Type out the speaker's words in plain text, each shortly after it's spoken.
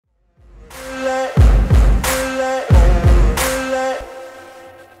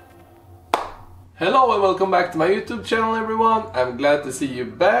Hello and welcome back to my YouTube channel, everyone. I'm glad to see you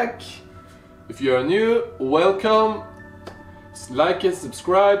back. If you are new, welcome. Like and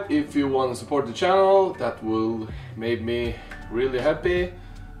subscribe if you want to support the channel. That will make me really happy.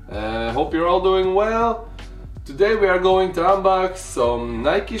 Hope you're all doing well. Today we are going to unbox some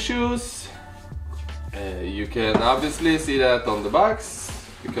Nike shoes. You can obviously see that on the box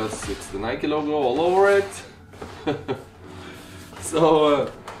because it's the Nike logo all over it.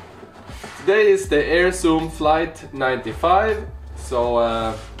 So today is the Air Zoom Flight 95,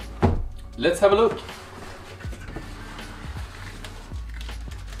 so let's have a look.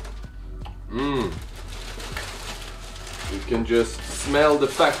 You can just smell the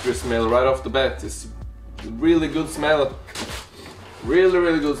factory smell right off the bat. It's really good smell.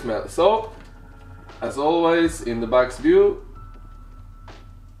 Really good smell. So, as always, in the box view,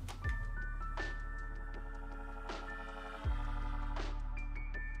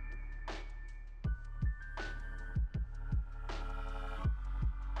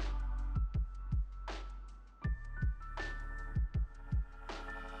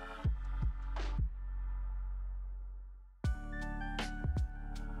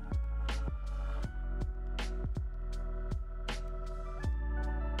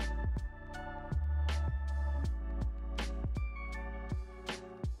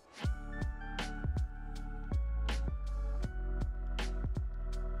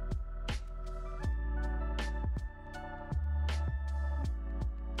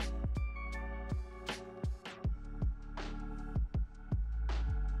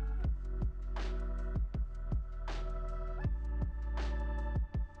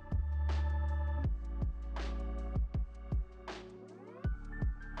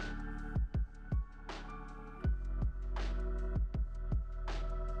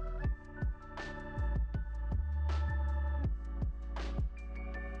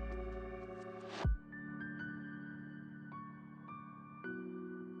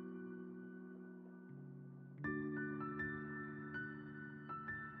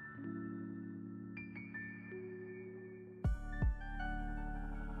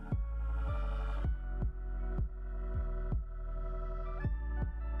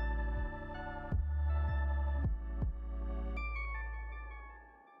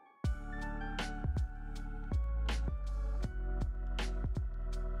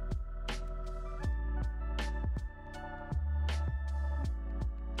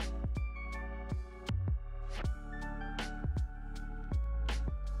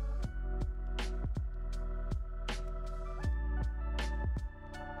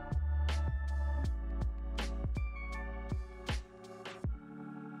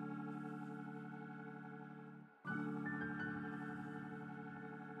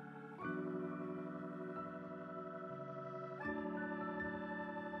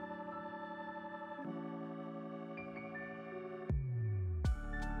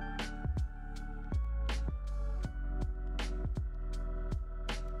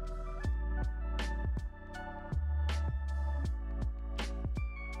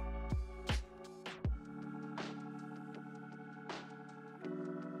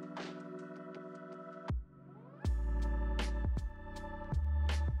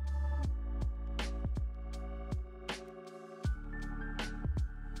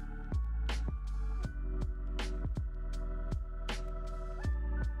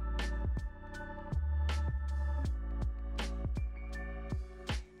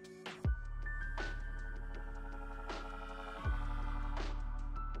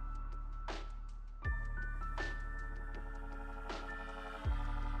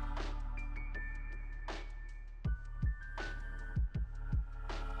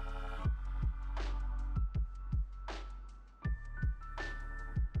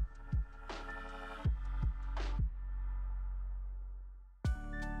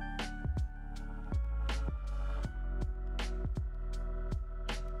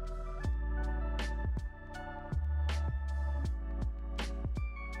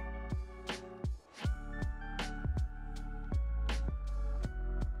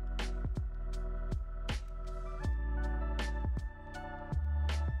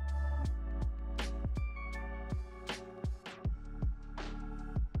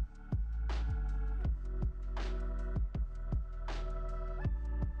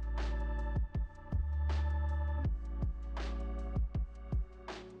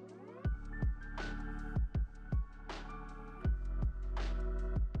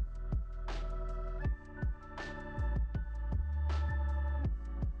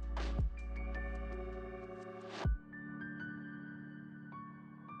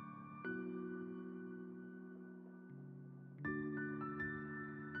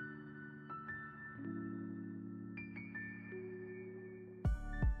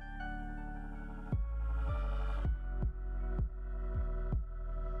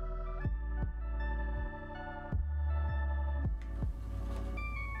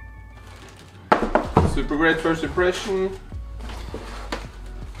 super great first impression.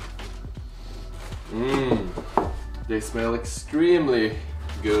 They smell extremely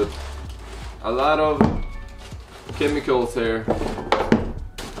good. A lot of chemicals here.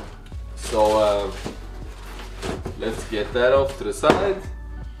 So let's get that off to the side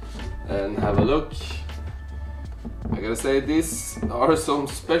and have a look. I gotta say, these are some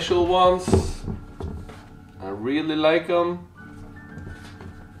special ones. I really like them.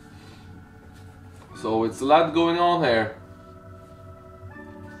 So it's a lot going on here.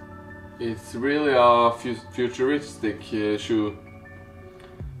 It's really a futuristic shoe,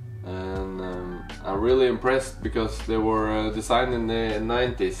 and I'm really impressed because they were designed in the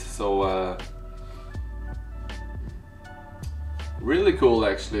 90s. So really cool,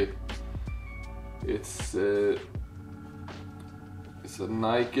 actually. It's a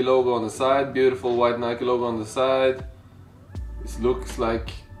Nike logo on the side, beautiful white Nike logo on the side. It looks like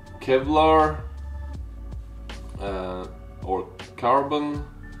Kevlar or carbon,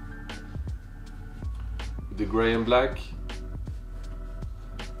 the gray and black.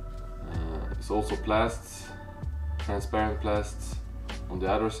 It's also plasts, transparent plasts on the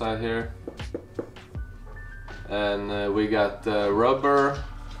other side here. And we got rubber,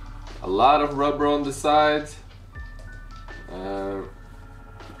 a lot of rubber on the side.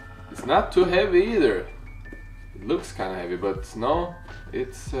 It's not too heavy either. It looks kind of heavy, but no,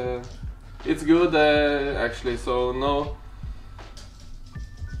 it's good actually. So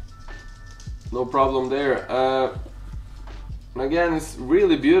no problem there. Again, it's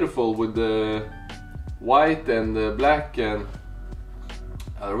really beautiful with the white and the black, and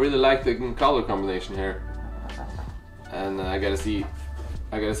I really like the color combination here. And I gotta say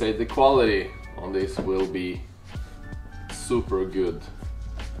the quality on this will be super good.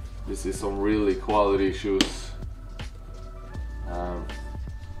 This is some really quality shoes.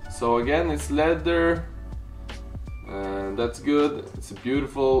 So again, it's leather, and that's good. It's a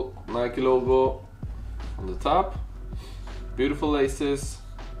beautiful Nike logo on the top, beautiful laces,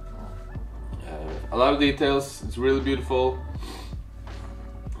 a lot of details. It's really beautiful.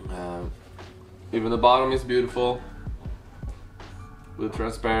 Even the bottom is beautiful with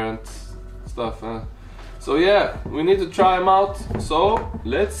transparent stuff. So yeah, we need to try them out. So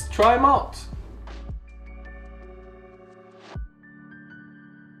let's try them out.